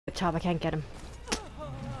top, I can't get him.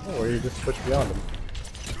 Oh, or you just push beyond him.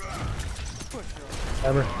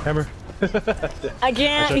 Hammer, hammer. I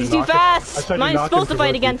can't, he's too fast! Mine's supposed to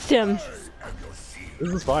fight against him.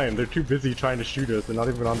 This is fine, they're too busy trying to shoot us, they're not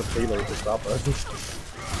even on the payload to stop us.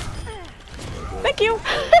 Thank you!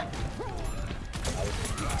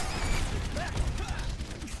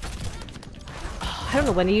 I don't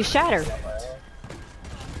know when to use Shatter.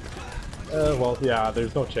 Well, yeah,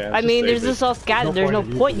 there's no chance. I mean, there's this all scattered, there's no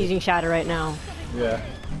point using Shatter right now. Yeah.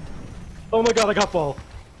 Oh my god, I got ball!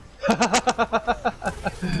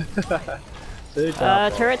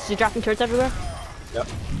 Turrets? You dropping turrets everywhere? Yep.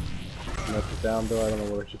 Knock it down though, I don't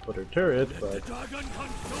know where she put her turret, but...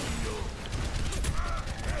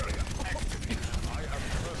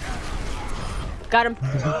 Got him.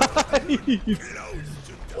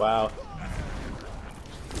 Wow.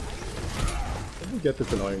 Let me get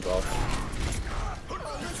this annoying ball.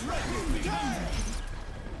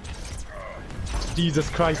 Jesus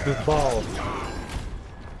Christ, this ball!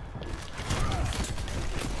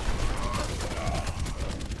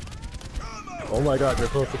 Oh my god, you're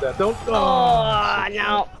close to that. Don't. Oh,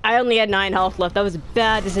 no. I only had 9 health left. That was a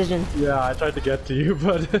bad decision. Yeah, I tried to get to you,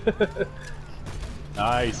 but.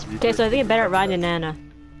 Nice. Okay, so I think I'm better at Ryan than Nana.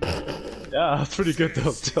 Yeah, that's pretty good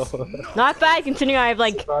though, still. Not bad considering I have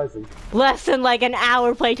like less than like an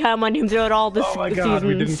hour playtime on him throughout all the seasons. Oh my god,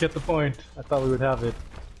 we didn't get the point. I thought we would have it.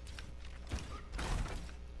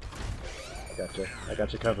 I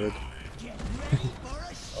got you covered.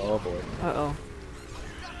 Oh boy. Uh-oh.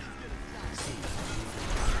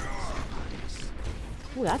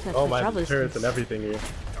 Ooh, that's a oh my, the turrets and everything here.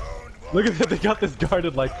 Look at that, they got this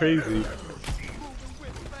guarded like crazy.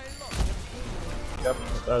 Yep,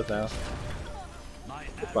 it does now.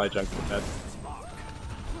 Goodbye, junk pet.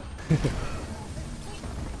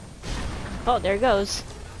 Oh, there it goes.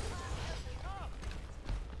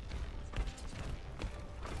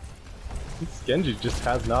 This Genji just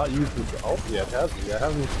has not used his ult yet, has he? I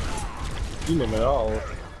haven't seen him at all.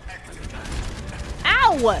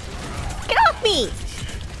 Ow! Get off me!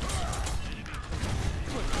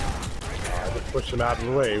 I just pushed him out of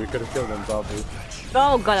the way. We could have killed him, probably.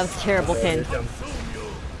 Oh god, that was a terrible pin.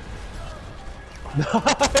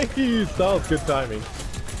 Nice! That was good timing.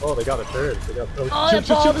 Oh, they got a turret. They got the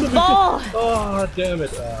ball! Oh, damn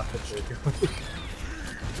it. There you go.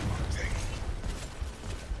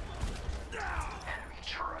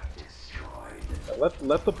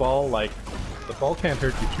 Let the ball, like, the ball can't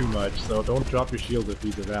hurt you too much, so don't drop your shield if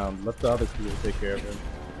he's around. Let the other people take care of him.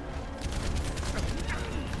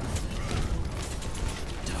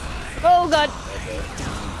 Oh god!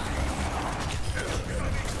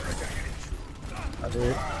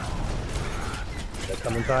 Okay. That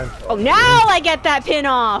coming time. Oh, now I get that pin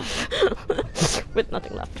off! With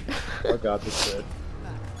nothing left. Oh god, this is good.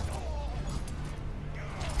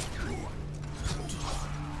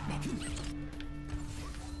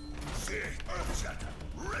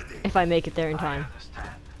 If I make it there in time.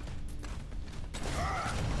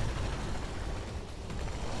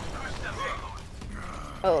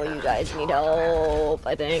 Oh, you guys need help,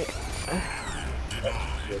 I think.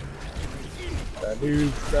 Bad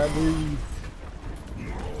news, bad news.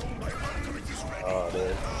 Oh,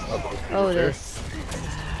 there. Oh, this.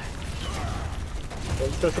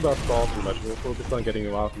 Don't stress about Saul too much. We'll focus on getting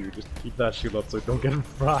him off you. Just keep that shield up so don't get him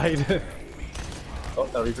fried. Oh,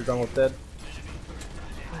 that Reaper's almost dead.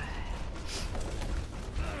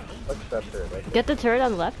 Touch that turret, right? Get the turret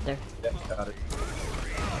on the left there. Yeah, got it.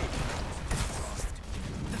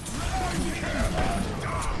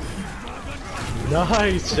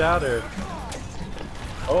 Nice shatter!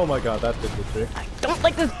 Oh my god, that did the trick. I don't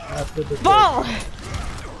like this ball!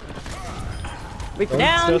 Reaper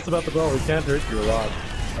down! Don't stress about the ball, we can't hurt you a lot.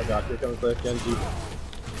 Oh god, here comes the Genji.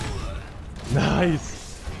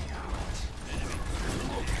 Nice!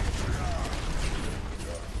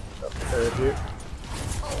 Up the turret here.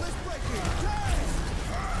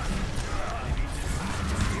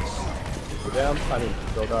 Go down, I mean,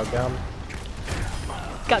 go dog down.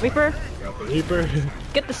 Got Reaper. Got the Reaper.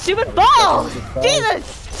 Get the stupid ball!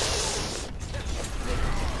 Jesus!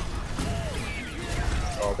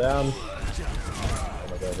 All down. Oh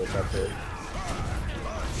my god, look up there.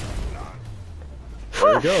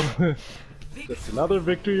 There we go. Just another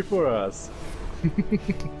victory for us.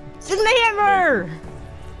 This is the hammer!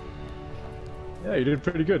 Yeah, you did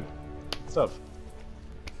pretty good. Good stuff.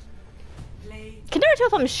 Can never tell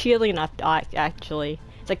if I'm shielding enough, actually.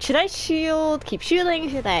 It's like, should I shield, keep shielding,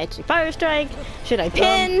 should I actually fire strike, should I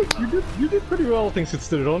pin? You did pretty well, things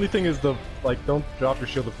considered. The only thing is don't drop your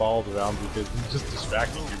shield of balls around because he's just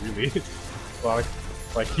distracting you, really.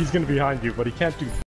 Like, he's gonna be behind you, but he can't do